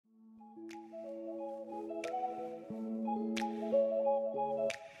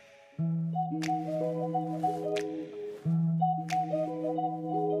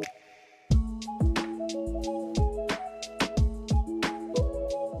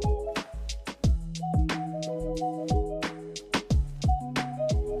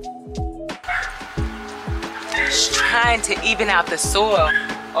just trying to even out the soil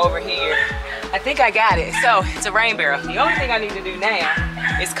over here. I think I got it. So it's a rain barrel. The only thing I need to do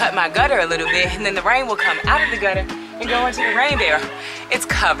now is cut my gutter a little bit, and then the rain will come out of the gutter and go into the rain barrel. It's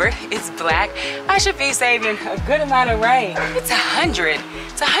covered, it's black. I should be saving a good amount of rain. It's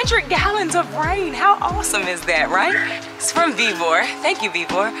 100 gallons of rain. How awesome is that, right? It's from Vevor. Thank you,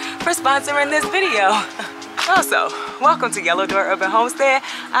 Vevor, for sponsoring this video. Also, welcome to Yellow Door Urban Homestead.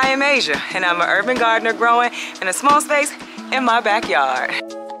 I am Asia, and I'm an urban gardener growing in a small space in my backyard.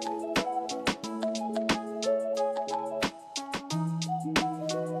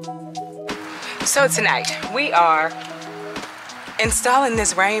 So tonight, we are installing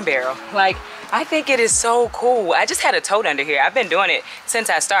this rain barrel. Like, I think it is so cool. I just had a tote under here. I've been doing it since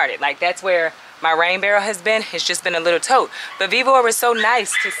I started. Like, that's where my rain barrel has been. It's just been a little tote. But Vevor was so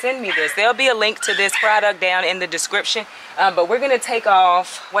nice to send me this. There'll be a link to this product down in the description. But we're gonna take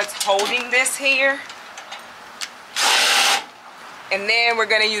off what's holding this here. And then we're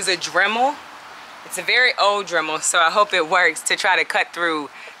gonna use a Dremel. It's a very old Dremel, so I hope it works to try to cut through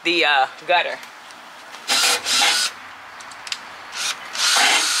the gutter.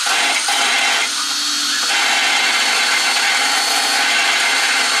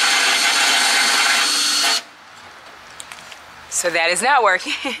 So that is not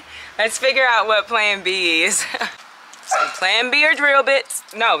working. Let's figure out what plan B is. So plan B are drill bits.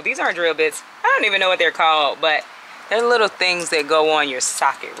 No, these aren't drill bits. I don't even know what they're called, but they're little things that go on your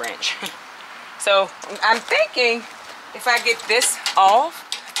socket wrench. So I'm thinking if I get this off,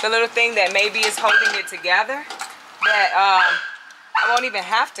 the little thing that maybe is holding it together, that I won't even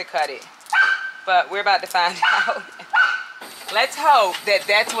have to cut it. But we're about to find out. Let's hope that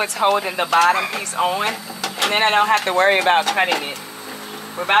that's what's holding the bottom piece on, and then I don't have to worry about cutting it.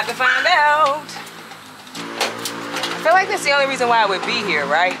 We're about to find out. I feel like that's the only reason why I would be here,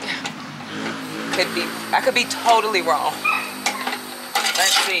 right? Could be. I could be totally wrong.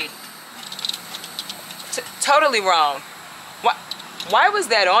 Let's see. Totally wrong. Why was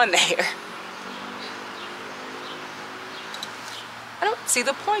that on there? I don't see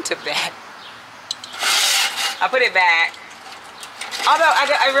the point of that. I'll put it back. Although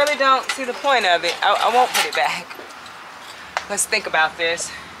I really don't see the point of it. I won't put it back. Let's think about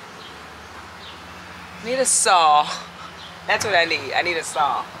this. I need a saw. That's what I need. I need a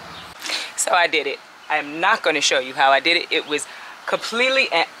saw. So I did it. I am not going to show you how I did it. It was completely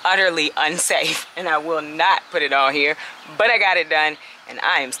and utterly unsafe, and I will not put it on here. But I got it done, and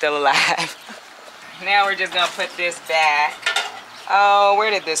I am still alive. Now we're just going to put this back. Oh,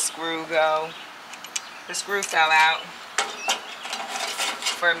 where did this screw go? The screw fell out.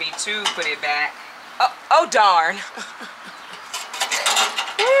 For me to put it back. Oh darn.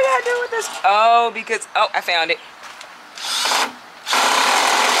 What did I do with this? Oh, because, I found it.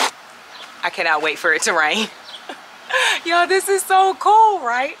 I cannot wait for it to rain. Yo, this is so cool,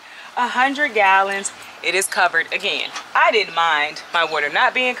 right? 100 gallons. It is covered again. I didn't mind my water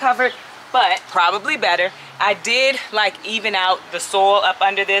not being covered, but probably better. I did like even out the soil up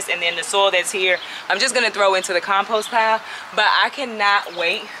under this, and then the soil that's here I'm just gonna throw into the compost pile. But I cannot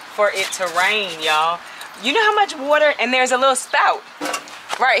wait for it to rain, y'all. You know how much water, and there's a little spout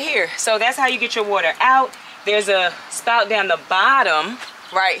right here. So that's how you get your water out. There's a spout down the bottom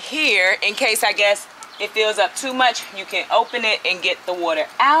right here in case, I guess, it fills up too much. You can open it and get the water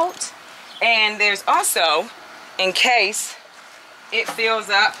out. And there's also, in case it fills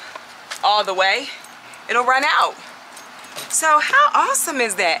up all the way, it'll run out. So how awesome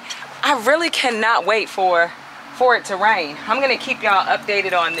is that? I really cannot wait for it to rain. I'm gonna keep y'all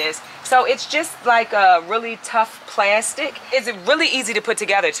updated on this. So it's just like a really tough plastic. It's really easy to put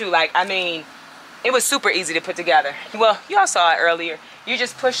together too. Like, I mean, it was super easy to put together. Well, y'all saw it earlier. You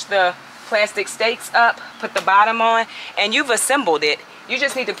just push the plastic stakes up, put the bottom on, and you've assembled it. You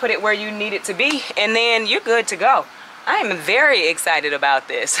just need to put it where you need it to be, and then you're good to go. I am very excited about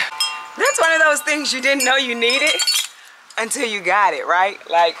this. That's one of those things you didn't know you needed until you got it, right?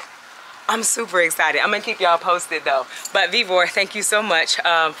 Like, I'm super excited. I'm gonna keep y'all posted though. But Vevor, thank you so much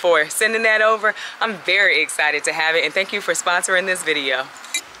for sending that over. I'm very excited to have it, and thank you for sponsoring this video.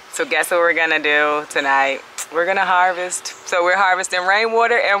 So guess what we're gonna do tonight? We're gonna harvest. So we're harvesting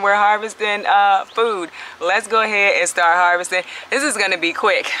rainwater and we're harvesting food. Let's go ahead and start harvesting. This is gonna be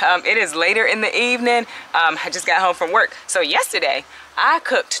quick. It is later in the evening. I just got home from work. So yesterday, I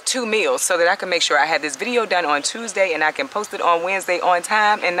cooked 2 meals so that I can make sure I had this video done on Tuesday and I can post it on Wednesday on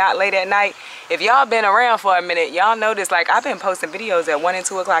time and not late at night. If y'all been around for a minute, y'all notice like I've been posting videos at 1 and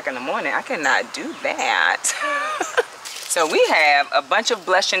 2 o'clock in the morning. I cannot do that. So we have a bunch of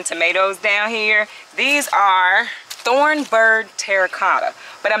blushing tomatoes down here. These are Thornbird terracotta,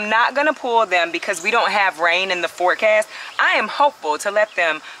 but I'm not gonna pull them because we don't have rain in the forecast. I am hopeful to let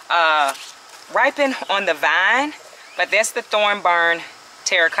them ripen on the vine, but that's the Thornbird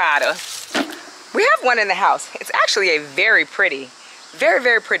terracotta. We have one in the house. It's actually a very pretty,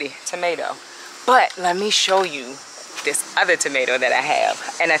 very pretty tomato. But let me show you this other tomato that I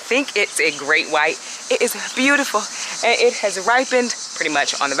have, and I think it's a great white. It is beautiful, and it has ripened pretty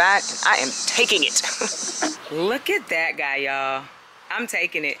much on the vine. I am taking it. Look at that guy, y'all. I'm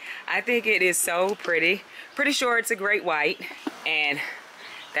taking it. I think it is so pretty. Pretty sure it's a great white, and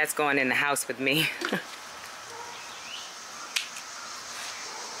that's going in the house with me.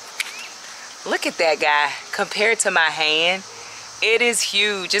 Look at that guy compared to my hand. It is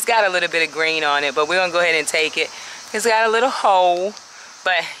huge. It's got a little bit of green on it, but we're gonna go ahead and take it. It's got a little hole,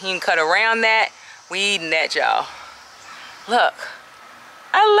 but you can cut around that. We eating that, y'all. Look,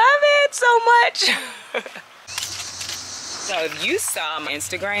 I love it so much. So if you saw my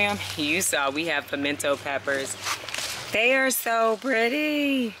Instagram, you saw we have pimento peppers. They are so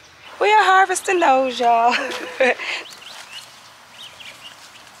pretty. We are harvesting those, y'all.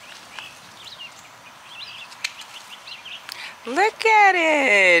 Look at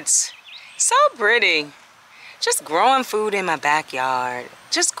it. So pretty. Just growing food in my backyard.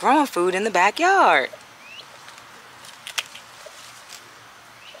 Just growing food in the backyard.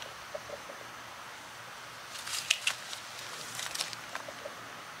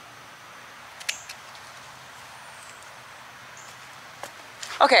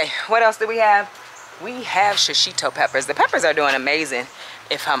 Okay, what else do we have? We have shishito peppers. The peppers are doing amazing,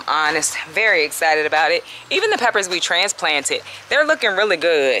 if I'm honest. Very excited about it. Even the peppers we transplanted, they're looking really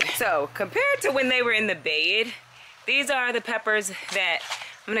good. So compared to when they were in the bed, these are the peppers that,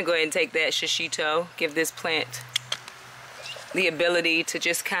 I'm gonna go ahead and take that shishito, give this plant the ability to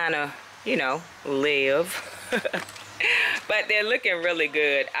just kind of, you know, live. But they're looking really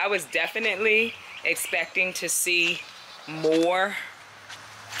good. I was definitely expecting to see more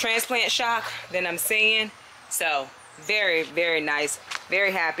transplant shock than I'm seeing. So very nice.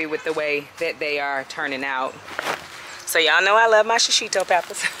 Very happy with the way that they are turning out. So y'all know I love my shishito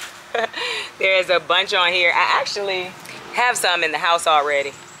peppers. There's a bunch on here. I actually have some in the house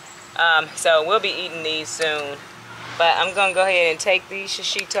already. So we'll be eating these soon. But I'm gonna go ahead and take these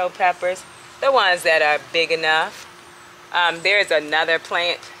shishito peppers, the ones that are big enough. There's another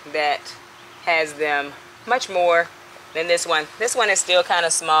plant that has them much more than this one. This one is still kind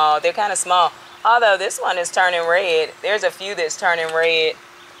of small. They're kind of small. Although this one is turning red. There's a few that's turning red,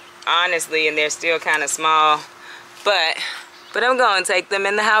 honestly, and they're still kind of small. But I'm going to take them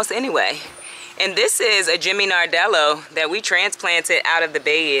in the house anyway. And this is a Jimmy Nardello that we transplanted out of the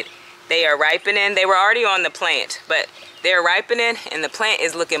bed. They are ripening. They were already on the plant, but they're ripening, and the plant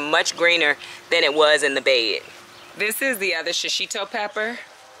is looking much greener than it was in the bed. This is the other shishito pepper.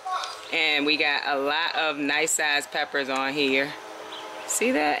 And we got a lot of nice sized peppers on here.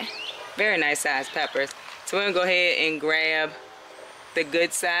 See that? Very nice sized peppers. So we're gonna go ahead and grab the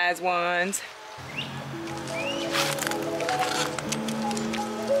good sized ones.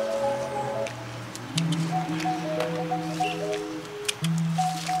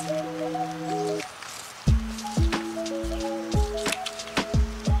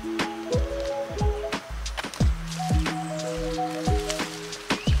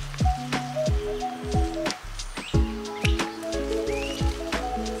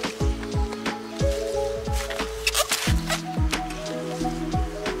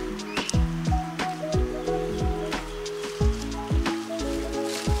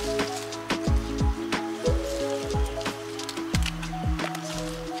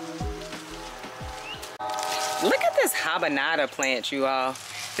 Habanada plant, you all.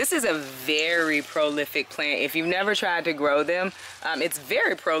 This is a very prolific plant. If you've never tried to grow them, it's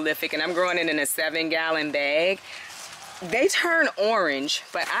very prolific, and I'm growing it in a 7-gallon bag. They turn orange,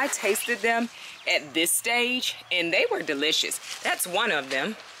 but I tasted them at this stage and they were delicious. That's one of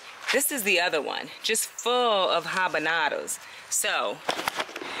them. This is the other one, just full of habanadas. So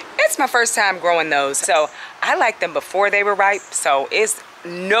it's my first time growing those. So I liked them before they were ripe, so it's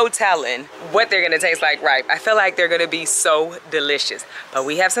no telling what they're gonna taste like ripe. I feel like they're gonna be so delicious. But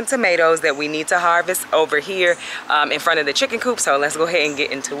we have some tomatoes that we need to harvest over here in front of the chicken coop, so let's go ahead and get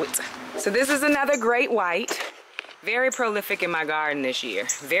into it. So this is another great white. Very prolific in my garden this year.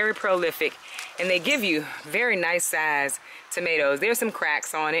 Very prolific. And they give you very nice size tomatoes. There's some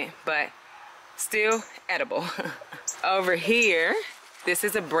cracks on it, but still edible. Over here, this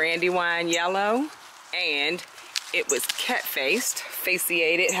is a brandywine yellow, and it was cat-faced,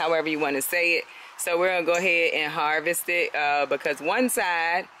 fasciated, however you want to say it. So we're gonna go ahead and harvest it because one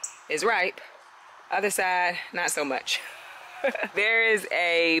side is ripe Other side, not so much. There is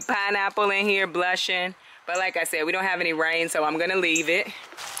a pineapple in here blushing, but like I said, we don't have any rain, so I'm gonna leave it.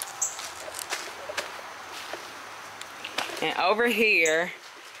 And over here,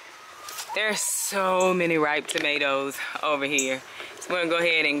 there's so many ripe tomatoes over here. So we're gonna go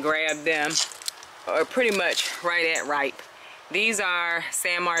ahead and grab them, or pretty much right at ripe. These are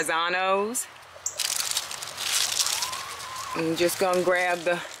San Marzanos. I'm just gonna grab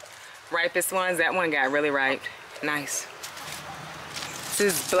the ripest ones. That one got really ripe. Nice. This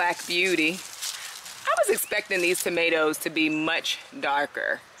is Black Beauty. I was expecting these tomatoes to be much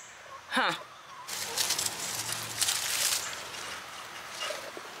darker. Huh.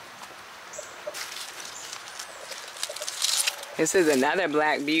 This is another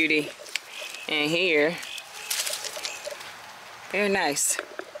Black Beauty in here. They're nice.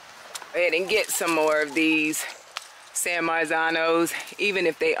 Go ahead and get some more of these San Marzanos, even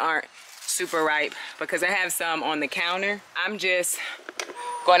if they aren't super ripe, because I have some on the counter. I'm just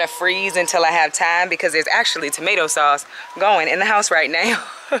gonna freeze until I have time, because there's actually tomato sauce going in the house right now.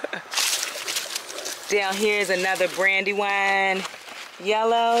 Down here is another Brandywine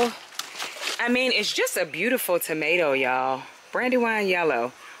yellow. I mean, it's just a beautiful tomato, y'all. Brandywine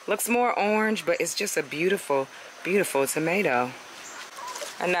yellow. Looks more orange, but it's just a beautiful, beautiful tomato.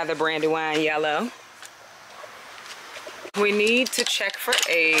 Another Brandywine yellow. We need to check for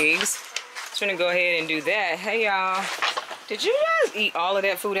eggs. Just gonna go ahead and do that. Hey, y'all. Did you guys eat all of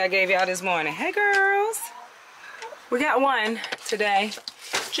that food I gave y'all this morning? Hey, girls. We got one today.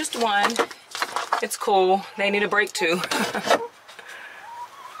 Just one. It's cool. They need a break, too.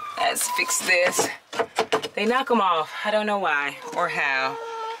 Let's fix this. They knock them off. I don't know why or how.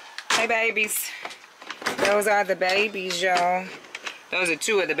 Hey, babies. Those are the babies, y'all. Those are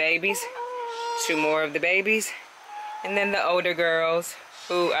two of the babies. Two more of the babies. And then the older girls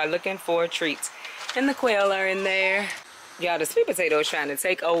who are looking for treats. And the quail are in there. Y'all, the sweet potato is trying to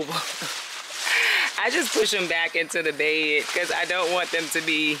take over. I just push them back into the bed because I don't want them to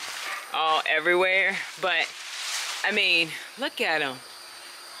be all everywhere. But, I mean, look at them.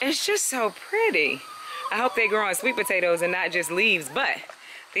 It's just so pretty. I hope they grow on sweet potatoes and not just leaves. But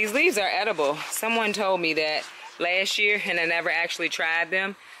these leaves are edible. Someone told me that last year and I never actually tried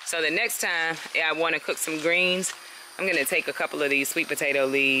them. So the next time I want to cook some greens, I'm going to take a couple of these sweet potato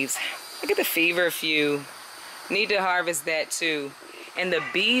leaves. Look at the feverfew. Need to harvest that too. And the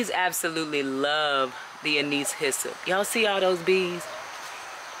bees absolutely love the anise hyssop. Y'all see all those bees?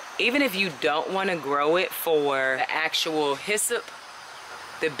 Even if you don't want to grow it for the actual hyssop,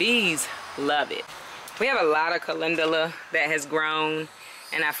 the bees love it. We have a lot of calendula that has grown,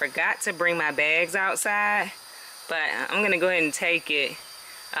 and I forgot to bring my bags outside, but I'm going to go ahead and take it,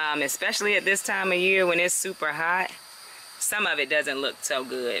 especially at this time of year when it's super hot. Some of it doesn't look so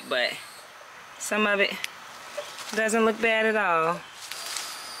good, but some of it doesn't look bad at all.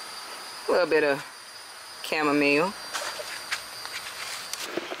 A little bit of chamomile.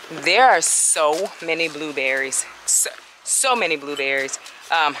 There are so many blueberries. So many blueberries.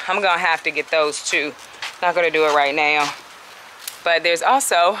 I'm gonna have to get those too. Not gonna do it right now. But there's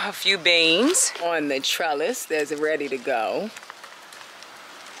also a few beans on the trellis that's ready to go.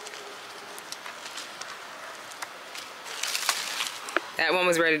 That one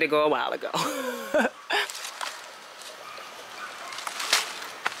was ready to go a while ago.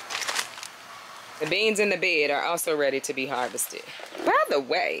 The beans in the bed are also ready to be harvested. By the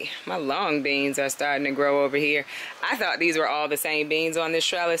way, my long beans are starting to grow over here. I thought these were all the same beans on this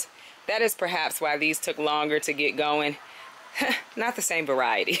trellis. That is perhaps why these took longer to get going. Not the same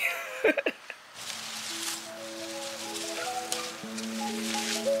variety.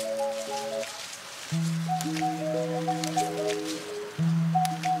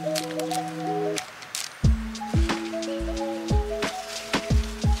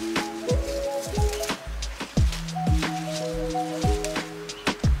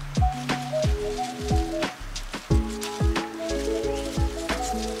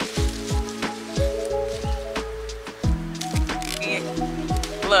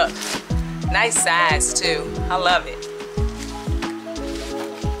 Look, nice size too. I love it.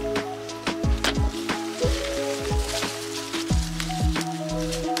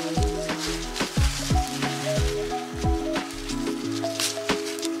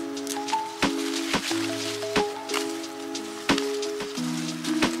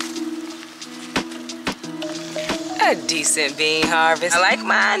 A decent bean harvest. I like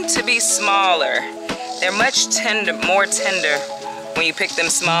mine to be smaller. They're much more tender when you pick them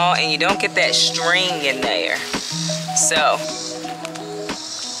small and you don't get that string in there. So,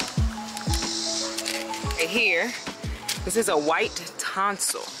 right here, this is a white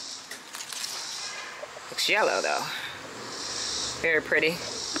tonsil. Looks yellow though. Very pretty.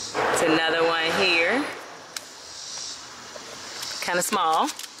 It's another one here. Kind of small.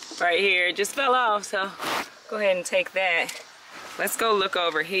 Right here, it just fell off, so go ahead and take that. Let's go look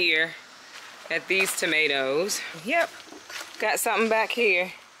over here at these tomatoes. Yep, got something back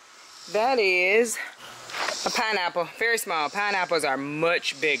here. That is a pineapple, very small. Pineapples are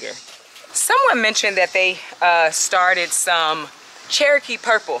much bigger. Someone mentioned that they started some Cherokee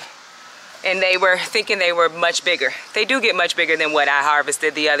purple, and they were thinking they were much bigger. They do get much bigger than what I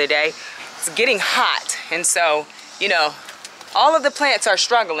harvested the other day. It's getting hot, and so, you know, all of the plants are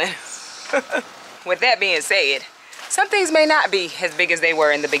struggling. With that being said, some things may not be as big as they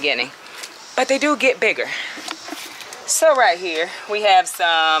were in the beginning, but they do get bigger. So right here, we have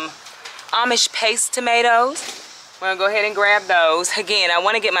some Amish paste tomatoes. We're gonna go ahead and grab those. Again, I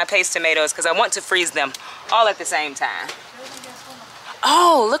wanna get my paste tomatoes because I want to freeze them all at the same time.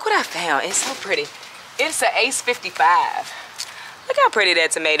 Oh, look what I found. It's so pretty. It's an Ace 55. Look how pretty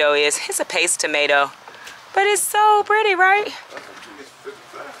that tomato is. It's a paste tomato. But it's so pretty, right?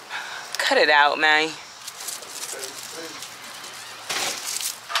 Cut it out, man.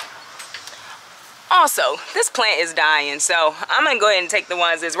 Also, this plant is dying, so I'm gonna go ahead and take the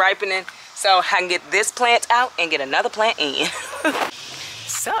ones that's ripening so I can get this plant out and get another plant in.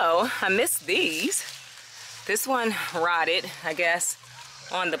 So, I missed these. This one rotted, I guess,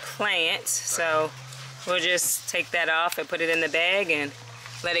 on the plant. So, we'll just take that off and put it in the bag and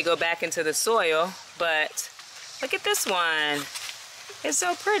let it go back into the soil. But look at this one. It's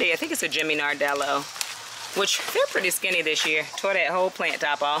so pretty. I think it's a Jimmy Nardello, which they're pretty skinny this year. Tore that whole plant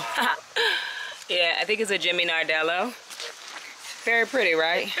top off. Yeah, I think it's a Jimmy Nardello. Very pretty,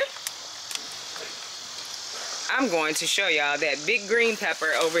 right? I'm going to show y'all that big green pepper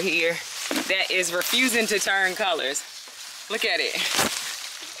over here that is refusing to turn colors. Look at it.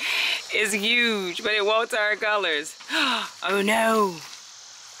 It's huge, but it won't turn colors. Oh no.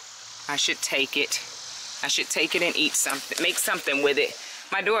 I should take it. I should take it and eat something, make something with it.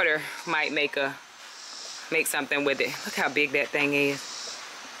 My daughter might make something with it. Look how big that thing is.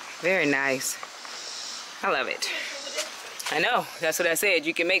 Very nice. I love it. I know, that's what I said.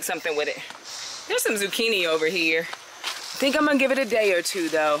 You can make something with it. There's some zucchini over here. I think I'm gonna give it a day or two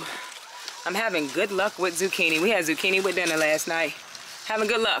though. I'm having good luck with zucchini. We had zucchini with dinner last night. Having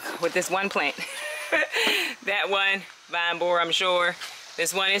good luck with this one plant. That one, vine borer, I'm sure.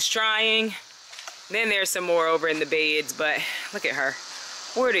 This one is trying. Then there's some more over in the beds, but look at her.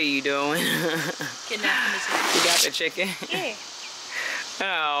 What are you doing? Kidnapping the chicken. You got the chicken? Yeah.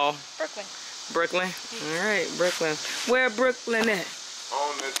 Oh. Brooklyn. Brooklyn? All right, Brooklyn. Where Brooklyn at?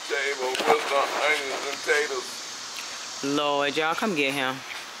 On the table with the onions and potatoes. Lord, y'all, come get him.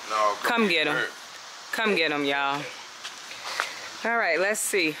 No, come get him. Come get him, y'all. All right, let's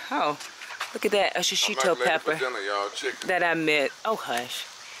see. Oh, look at that, a shishito pepper that I missed. Oh, hush.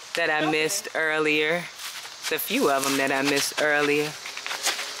 That I missed earlier. There's a few of them that I missed earlier.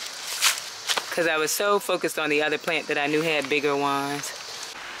 Because I was so focused on the other plant that I knew had bigger ones.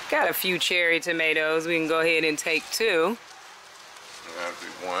 Got a few cherry tomatoes. We can go ahead and take two. That'd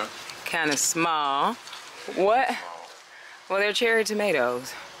be one. Kind of small. What? Well, they're cherry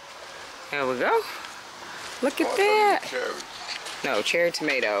tomatoes. There we go. Look at that. No, cherry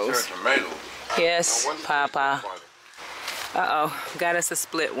tomatoes. Cherry tomatoes. Yes, Papa. Uh-oh, got us a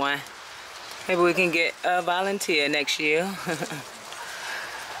split one. Maybe we can get a volunteer next year.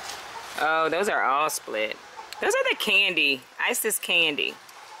 Oh, those are all split. Those are the candy, Isis candy.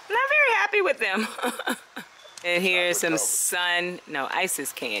 I'm not very happy with them. And here's some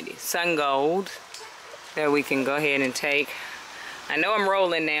Isis candy, sun gold, that we can go ahead and take. I know I'm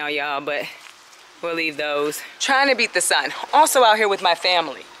rolling now, y'all, but we'll leave those. Trying to beat the sun. Also out here with my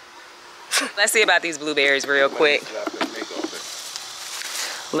family. Let's see about these blueberries real quick.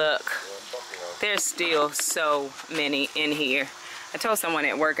 Look, there's still so many in here. I told someone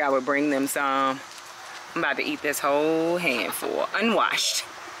at work I would bring them some. I'm about to eat this whole handful, unwashed.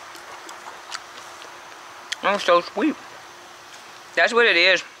 Oh, so sweet. That's what it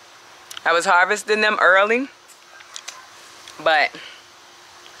is. I was harvesting them early, but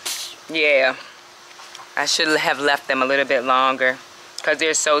yeah, I should have left them a little bit longer because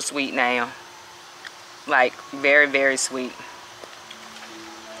they're so sweet now. Like, very, very sweet.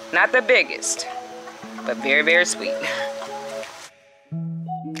 Not the biggest, but very, very sweet.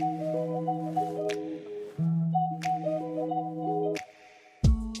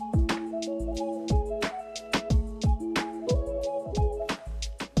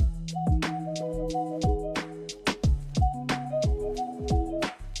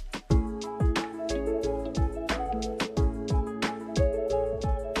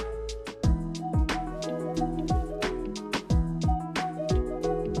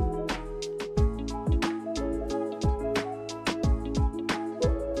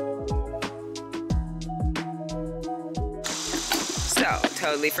 Oh,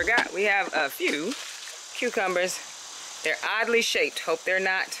 totally forgot. We have a few cucumbers. They're oddly shaped. Hope they're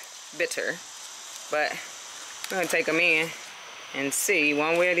not bitter. But we're gonna take them in and see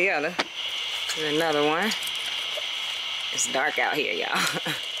one way or the other. There's another one. It's dark out here, y'all.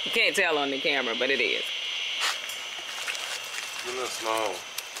 You can't tell on the camera, but it is. A little small.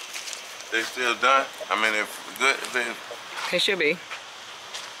 They still done? I mean, if good, then They should be. you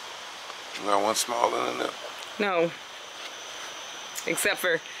got one smaller than that. No. Except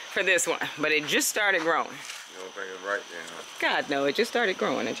for this one. But it just started growing. You don't think it's right then, huh? God, no, it just started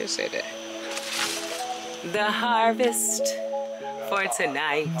growing. I just said that. The harvest for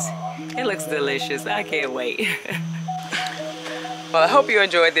tonight. It looks delicious. I can't wait. Well, I hope you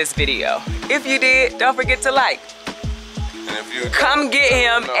enjoyed this video. If you did, don't forget to like. And if you Come get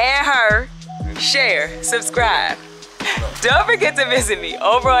him and her. Share, subscribe. Don't forget to visit me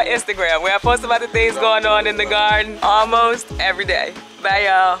over on Instagram where I post about the things going on in the garden almost every day. Bye,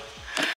 y'all.